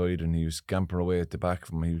the other side, and he was scampering away at the back of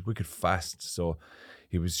him. He was wicked fast, so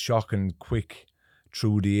he was shocking quick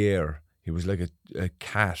through the air. He was like a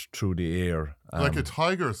cat through the air, like a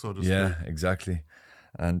tiger, so to speak. Yeah, exactly,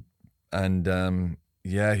 and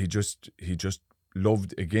he just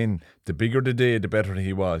loved, again, the bigger the day, the better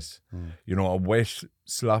he was. A wet,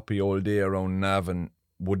 sloppy old day around Navan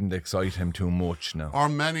wouldn't excite him too much now. Or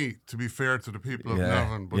many, to be fair to the people of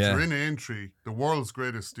Navan, but you're in Aintree, the world's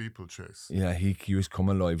greatest steeplechase. Yeah, he was come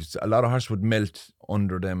alive. A lot of horses would melt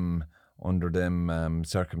under them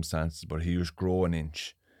circumstances, but he was growing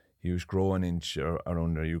inch. He was growing inch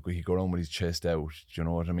around there. He'd go around with his chest out. Do you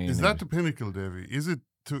know what I mean? Is that the pinnacle, Davy? Is it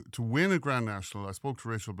to win a Grand National? I spoke to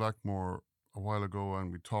Rachel Blackmore a while ago,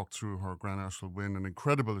 and we talked through her Grand National win, an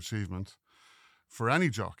incredible achievement for any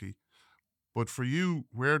jockey. But for you,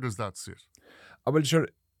 where does that sit? Well, sure,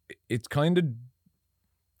 it's hard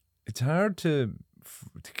to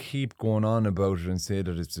keep going on about it and say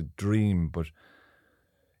that it's a dream, but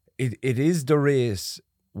it is the race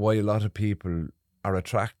why a lot of people are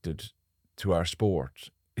attracted to our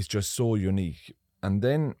sport. It's just so unique. And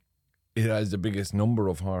then it has the biggest number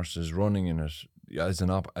of horses running in it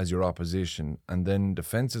as your opposition. And then the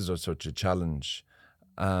fences are such a challenge.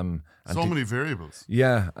 Many variables.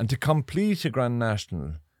 Yeah, and to complete a Grand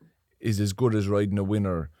National is as good as riding a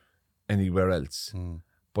winner anywhere else.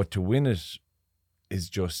 But to win it is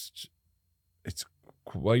just, it's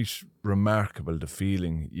quite remarkable, the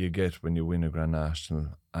feeling you get when you win a Grand National.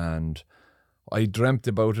 And I dreamt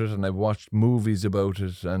about it, and I've watched movies about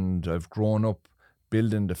it, and I've grown up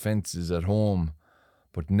building the fences at home,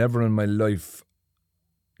 but never in my life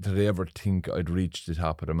did I ever think I'd reach the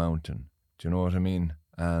top of the mountain. Do you know what I mean?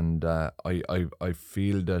 And I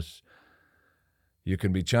feel that you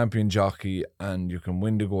can be champion jockey and you can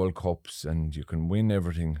win the Gold Cups and you can win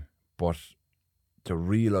everything, but the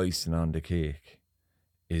real icing on the cake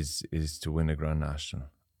is to win a Grand National.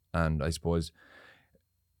 And I suppose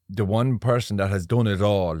the one person that has done it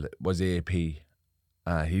all was AP.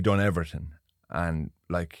 He done everything, and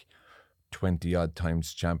 20 odd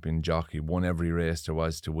times champion jockey, won every race there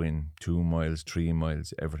was to win, 2 miles, 3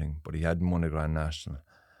 miles, everything, but he hadn't won a Grand National.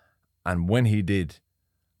 And when he did,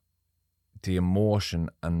 the emotion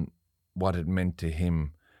and what it meant to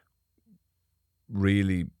him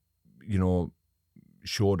really,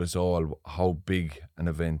 showed us all how big an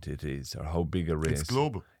event it is, or how big a race. It's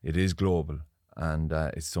global. It is global, and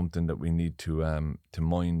it's something that we need to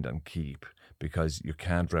mind and keep, because you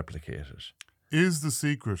can't replicate it. Is the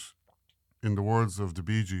secret, in the words of the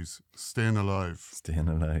Bee Gees, staying alive? Staying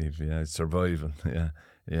alive, yeah. Survival,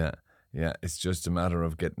 yeah. It's just a matter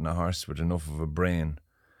of getting a horse with enough of a brain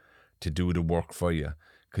to do the work for you,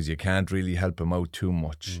 because you can't really help them out too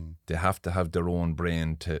much. They have to have their own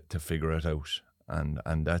brain to figure it out.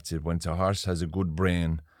 And that's it. Once a horse has a good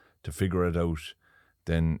brain to figure it out,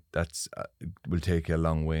 then that's will take you a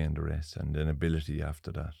long way in the race, and an ability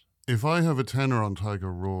after that. If I have a tenner on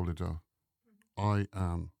Tiger Roll, Edelle, I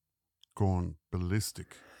am going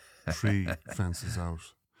ballistic 3 fences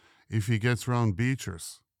out. If he gets round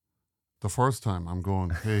Beechers the first time, I'm going,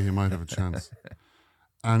 hey, he might have a chance.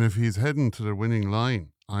 And if he's heading to the winning line,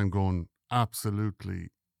 I'm going absolutely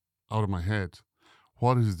out of my head.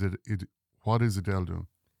 What is Edelle doing?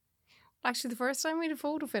 Actually, the first time we had a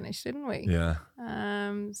photo finish, didn't we? Yeah.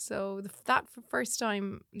 So that first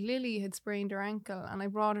time, Lily had sprained her ankle, and I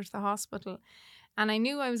brought her to the hospital. And I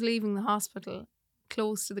knew I was leaving the hospital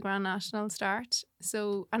close to the Grand National start.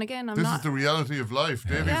 So, and again, This is the reality of life.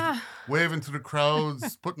 Davy's waving to the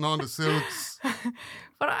crowds, putting on the suits.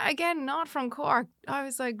 But again, not from Cork. I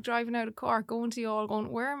was like driving out of Cork, going to you all, going,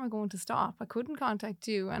 where am I going to stop? I couldn't contact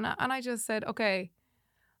you. And I just said, okay.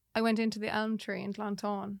 I went into the Elm Tree in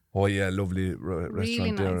Clontarf. Oh yeah, lovely Really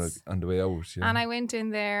restaurant there nice. on the way out. Yeah. And I went in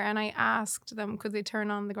there and I asked them, could they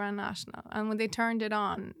turn on the Grand National? And when they turned it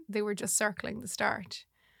on, they were just circling the start.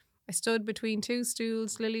 I stood between two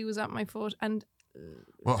stools. Lily was at my foot, and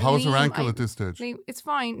well, how's her ankle at this stage? Liam, it's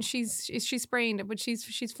fine. She sprained it, but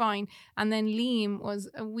she's fine. And then Liam was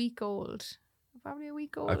a week old. Probably a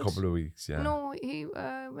week old. A couple of weeks, yeah. No, he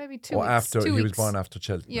maybe 2 weeks. After 2 weeks. He was born after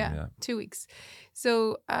Cheltenham. Yeah, 2 weeks.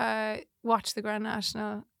 So watched the Grand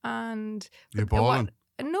National, and you balling?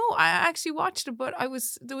 No, I actually watched it, but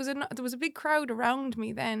there was a big crowd around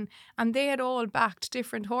me then, and they had all backed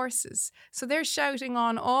different horses. So they're shouting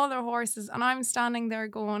on all their horses, and I'm standing there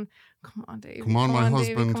going, "Come on, Davy! Come on, my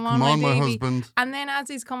husband! Come on, my husband!" And then as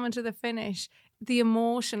he's coming to the finish, the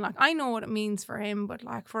emotion, like I know what it means for him, but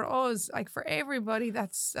like for us, like for everybody,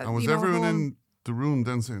 that's and was everyone in the room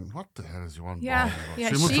then saying, "What the hell is you on?" Yeah, yeah.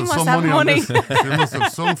 She must must have some have money. On money. this. She must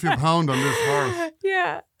have some few pound on this horse.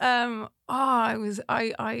 Yeah.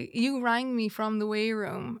 You rang me from the weigh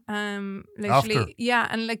room. Literally, after. Yeah,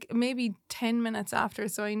 and like maybe 10 minutes after,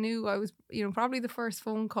 so I knew I was, probably the first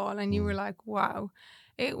phone call, and you were like, "Wow."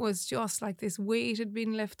 It was just like this weight had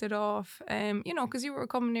been lifted off, because you were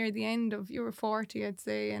coming near the end of, you were 40, I'd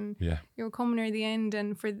say, and you were coming near the end,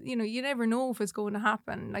 and for, you never know if it's going to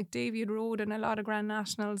happen. Like Davy had rode in a lot of Grand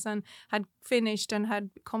Nationals and had finished and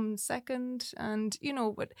had come second, and,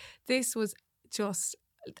 but this was just,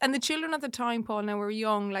 and the children at the time, Paul, now were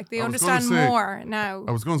young, like they understand more now.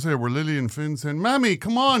 I was going to say, were Lily and Finn saying, "Mammy,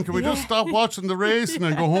 come on, can we just stop watching the racing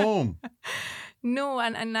and go home?" No,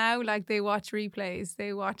 and now like they watch replays.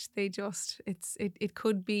 It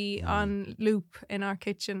could be on loop in our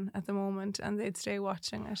kitchen at the moment, and they'd stay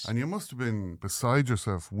watching it. And you must have been beside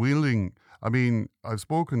yourself, wheeling. I mean, I've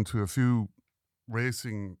spoken to a few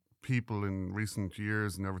racing people in recent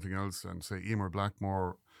years and everything else, and say Emer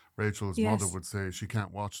Blackmore, Rachel's mother, would say she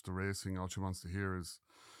can't watch the racing. All she wants to hear is,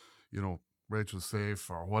 Rachel's safe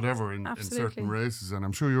or whatever in certain races, and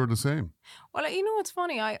I'm sure you're the same. Well, it's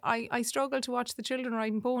funny. I struggle to watch the children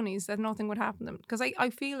riding ponies that nothing would happen to them, because I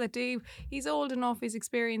feel that Dave, he's old enough, he's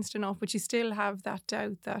experienced enough, but you still have that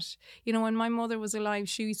doubt that, when my mother was alive,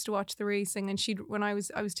 she used to watch the racing, and when I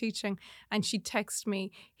was teaching, and she'd text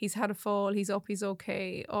me, "He's had a fall, he's up, he's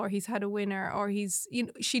okay," or "He's had a winner," or he's,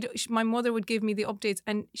 my mother would give me the updates,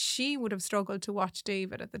 and she would have struggled to watch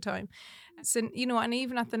David at the time. So, and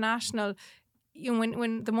even at the national,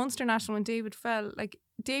 when the Munster National, when David fell, like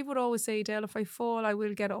Dave would always say, "Edelle, if I fall, I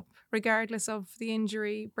will get up, regardless of the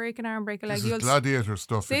injury, break an arm, break a leg." This is gladiator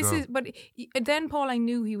stuff. But then, Paul, I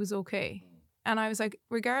knew he was okay, and I was like,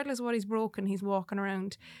 regardless of what he's broken, he's walking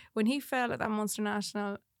around. When he fell at that Munster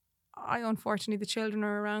National, unfortunately, the children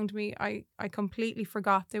are around me. I completely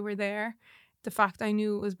forgot they were there. The fact I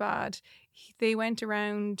knew it was bad. They went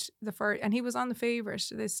around the first, and he was on the favourite,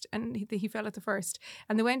 and he fell at the first.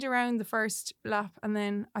 And they went around the first lap, and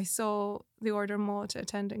then I saw the Order of Malta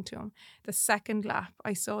attending to him. The second lap,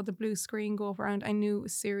 I saw the blue screen go up around. I knew it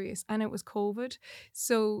was serious, and it was COVID.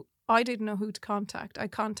 So I didn't know who to contact. I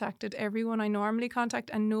contacted everyone I normally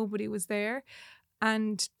contact, and nobody was there.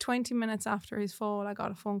 And 20 minutes after his fall, I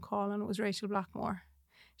got a phone call, and it was Rachel Blackmore.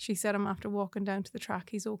 She said, "I'm after walking down to the track.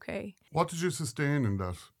 He's okay." What did you sustain in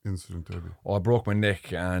that incident, Davy? Oh, I broke my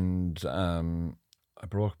neck and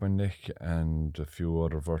a few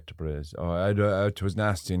other vertebrae. It was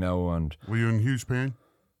nasty now. And were you in huge pain?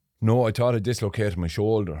 No, I thought I dislocated my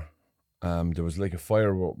shoulder. There was like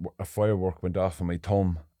a firework went off on my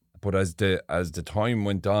thumb. But as the time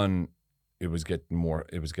went on, it was getting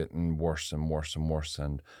worse and worse and worse.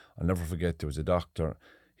 And I'll never forget, there was a doctor.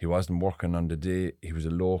 He wasn't working on the day. He was a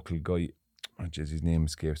local guy. Oh, geez, his name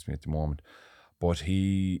escapes me at the moment. But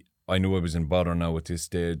I knew I was in bother now at this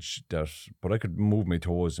stage. But I could move my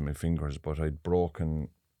toes and my fingers. But I'd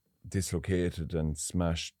dislocated and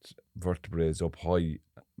smashed vertebrae up high,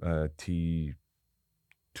 T2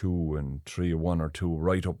 and 3, 1 or 2,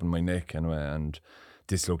 right up in my neck anyway, and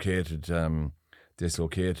dislocated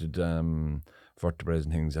vertebrae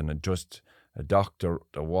and things. And just a doctor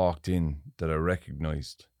that walked in that I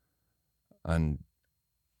recognised. And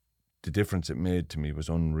the difference it made to me was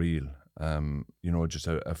unreal. Just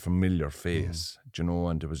a familiar face,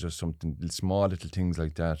 and there was just something, small little things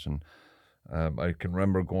like that. And I can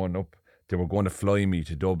remember going up, they were going to fly me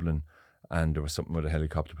to Dublin, and there was something with a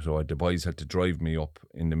helicopter. So the boys had to drive me up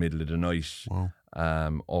in the middle of the night. Wow.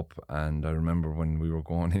 up, and I remember when we were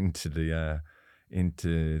going into the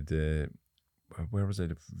where was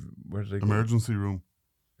it? Where did they go? Emergency room.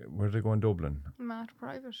 Where did they go in Dublin?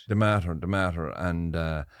 Private. The Mater, and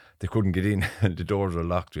they couldn't get in. The doors were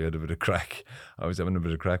locked. We had a bit of crack. I was having a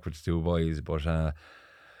bit of crack with the two boys, but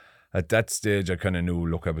at that stage I kind of knew,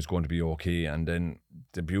 look, I was going to be okay. And then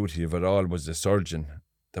the beauty of it all was the surgeon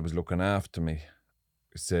that was looking after me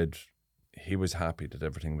said he was happy that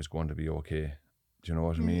everything was going to be okay. Do you know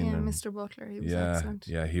what I mean? Yeah, And Mr. Butler, he was excellent.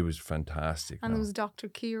 Yeah, he was fantastic. And there was Dr.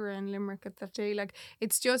 Kira in Limerick at that day. Like,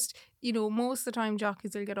 it's just, you know, most of the time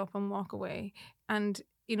jockeys will get up and walk away, and,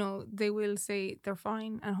 you know, they will say they're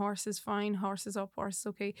fine, and horses fine, horses up, horses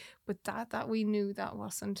okay. But that we knew that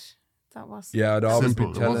wasn't. Yeah, it always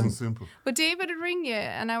simple. be It wasn't telling. simple. But David would ring you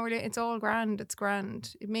an hour later. It's all grand. It's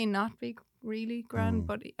grand. It may not be really grand,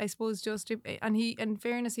 but I suppose just and he, in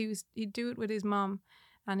fairness, he'd do it with his mum.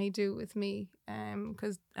 And he'd do it with me,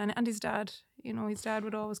 because and his dad, you know, his dad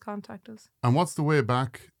would always contact us. And what's the way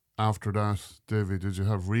back after that, Davy? Did you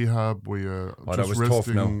have rehab? Were you that just was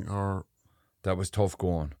resting? tough now. Or That was tough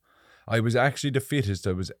going. I was actually the fittest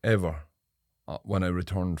I was ever when I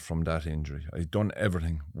returned from that injury. I'd done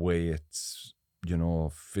everything, weights, you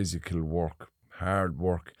know, physical work, hard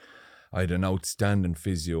work. I had an outstanding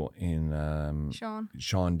physio in Sean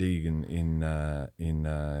Deegan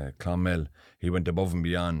in Clonmel. He went above and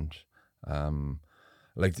beyond.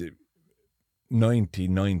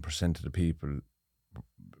 99% of the people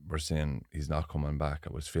were saying he's not coming back. I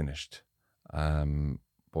was finished.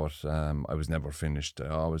 But I was never finished. I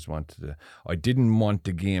always wanted I didn't want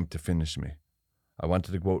the game to finish me. I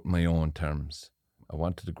wanted to go out on my own terms. I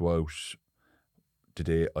wanted to go out the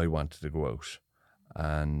day I wanted to go out.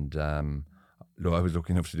 And I was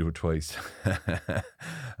lucky enough to do it twice.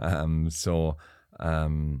 I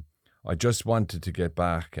just wanted to get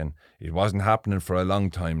back, and it wasn't happening for a long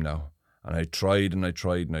time now. And I tried and I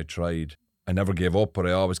tried and I tried. I never gave up, but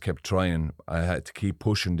I always kept trying. I had to keep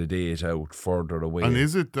pushing the date out further away. And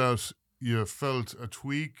is it that you felt a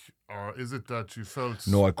tweak, or is it that you felt...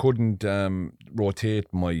 No, I couldn't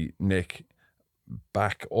rotate my neck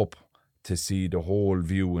back up to see the whole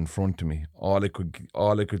view in front of me. All I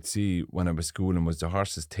could see when I was schooling was the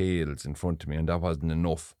horses' tails in front of me, and that wasn't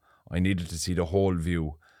enough. I needed to see the whole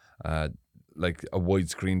view, like a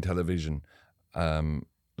widescreen television. You're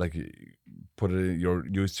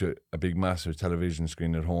used to a big massive television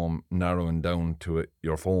screen at home, narrowing down to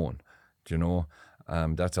your phone. Do you know?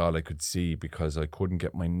 That's all I could see, because I couldn't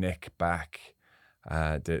get my neck back.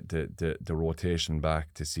 The rotation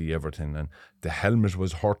back to see everything, and the helmet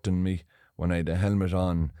was hurting me when I had the helmet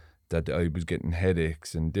on, that I was getting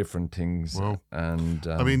headaches and different things. Wow. And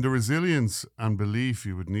I mean, the resilience and belief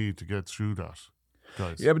you would need to get through that,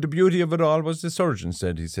 guys. Yeah, but the beauty of it all was the surgeon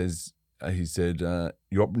said, he said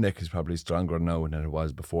your upper neck is probably stronger now than it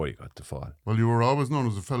was before you got the fall. Well, you were always known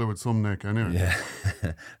as a fellow with some neck anyway. Yeah,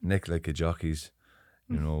 neck like a jockey's,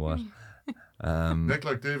 you know what. Neck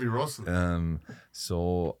like Davy Russell. There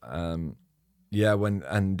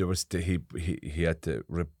was he had to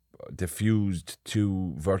diffused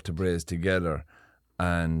two vertebrae together,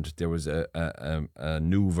 and there was a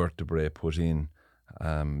new vertebrae put in.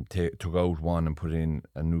 Took out one and put in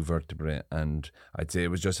a new vertebrae, and I'd say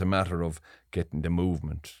it was just a matter of getting the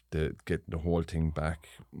movement, getting the whole thing back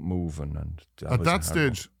moving. And at that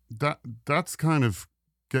stage, that's kind of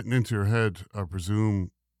getting into your head, I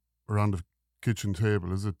presume, around the kitchen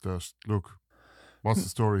table. Is it that, look, what's the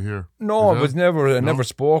story here? No, it was never. I never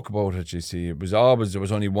spoke about it. You see, it was always, there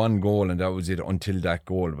was only one goal, and that was it until that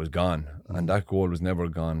goal was gone, and that goal was never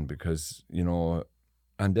gone, because, you know.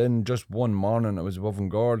 And then just one morning, I was above in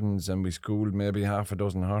Gordon's, and we schooled maybe half a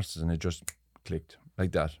dozen horses, and it just clicked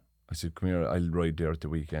like that. I said, come here, I'll ride there at the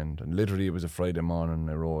weekend. And literally it was a Friday morning,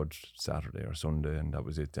 I rode Saturday or Sunday, and that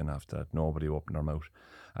was it. Then after that, nobody opened their mouth.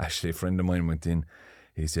 Actually, a friend of mine went in.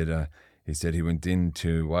 He said he went in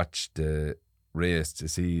to watch the race to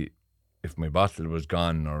see if my bottle was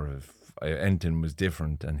gone or if anything was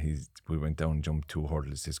different. And we went down and jumped 2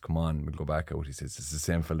 hurdles. He says, come on, we'll go back out. He says, it's the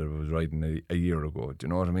same fella that was riding a year ago. Do you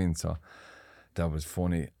know what I mean? So that was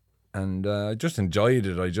funny. And I just enjoyed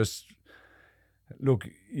it. Look,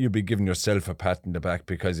 you'll be giving yourself a pat in the back,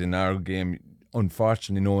 because in our game,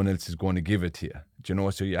 unfortunately, no one else is going to give it to you. Do you know?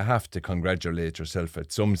 So you have to congratulate yourself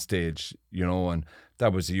at some stage, you know, and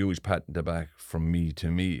that was a huge pat in the back from me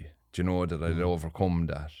to me. Do you know, that I'd overcome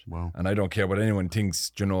that? Wow. And I don't care what anyone thinks,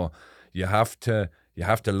 do you know, you have to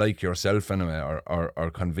like yourself anyway,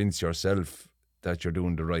 or convince yourself that you're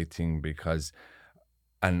doing the right thing, because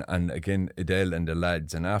And again, Edelle and the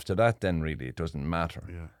lads. And after that, then really, it doesn't matter.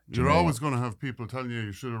 Yeah. Do You're you know always going to have people telling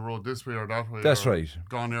you should have rode this way or that way. That's or right.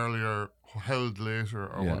 Gone earlier, held later,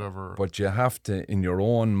 or whatever. But you have to, in your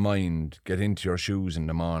own mind, get into your shoes in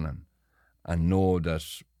the morning and know that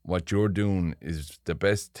what you're doing is the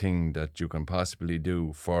best thing that you can possibly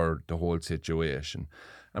do for the whole situation.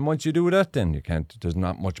 And once you do that, then there's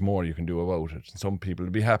not much more you can do about it. Some people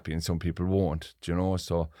will be happy and some people won't, do you know?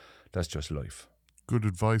 So that's just life. Good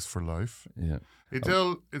advice for life. Yeah.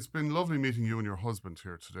 Edelle, it's been lovely meeting you and your husband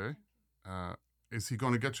here today. Is he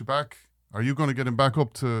going to get you back? Are you going to get him back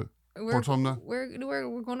up to Portumna? We're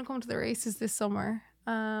going to come to the races this summer.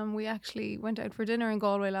 We actually went out for dinner in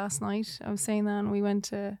Galway last night. I was saying that, and we went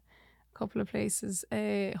to a couple of places,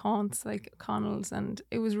 haunts like Connell's, and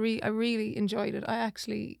it was I really enjoyed it.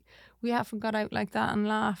 We haven't got out like that and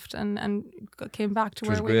laughed and came back to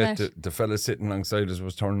where we met. The fella sitting alongside us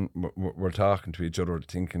was we're talking to each other,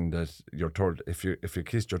 thinking that your third, if you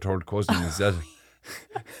kissed your third cousin,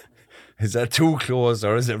 is that too close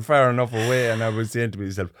or is it far enough away? And I was saying to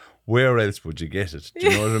myself, where else would you get it? Do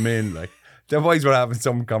you know what I mean? Like, the boys were having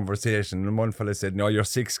some conversation, and one fella said, no, your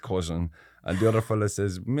sixth cousin. And the other fella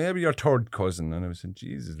says, maybe your third cousin. And I was saying,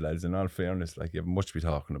 Jesus, lads, in all fairness, like, you have much to be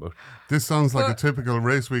talking about. This sounds like a typical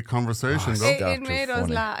race week conversation, though. It made us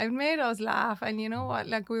laugh. It made us laugh. And you know what?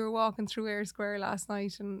 Like, we were walking through Ayr Square last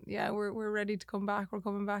night, and yeah, we're ready to come back. We're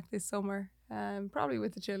coming back this summer, probably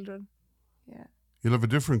with the children. Yeah. You'll have a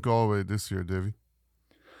different Galway this year, Davy.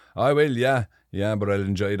 I will, yeah. Yeah, but I'll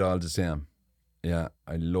enjoy it all the same. Yeah,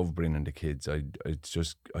 I love bringing the kids.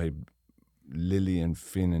 Lily and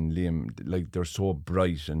Finn and Liam, like, they're so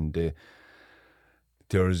bright and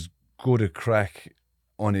they're as good a crack,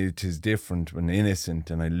 only it is different and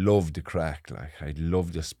innocent, and I love the crack. Like, I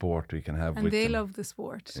love the sport we can have with them. And they love the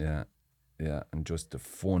sport. Yeah, and just the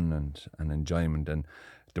fun and enjoyment. And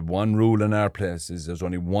the one rule in our place is there's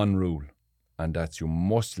only one rule, and that's you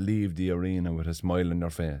must leave the arena with a smile on your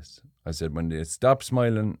face. I said, when they stop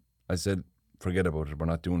smiling, I said, forget about it. We're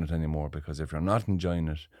not doing it anymore, because if you're not enjoying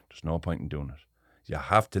it, there's no point in doing it. You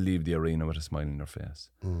have to leave the arena with a smile on your face.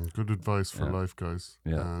 Good advice for life, guys.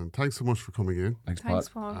 Yeah. And thanks so much for coming in. Thanks,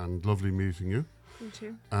 Paul. And lovely meeting you. You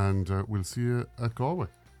too. And we'll see you at Galway.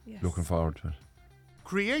 Yes. Looking forward to it.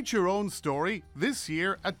 Create your own story this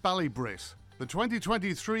year at Ballybrit. The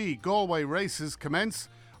 2023 Galway races commence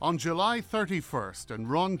on July 31st and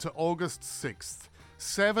run to August 6th.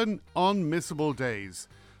 7 unmissable days.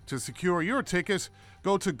 To secure your ticket,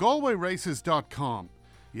 go to galwayraces.com.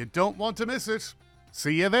 You don't want to miss it.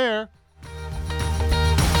 See you there.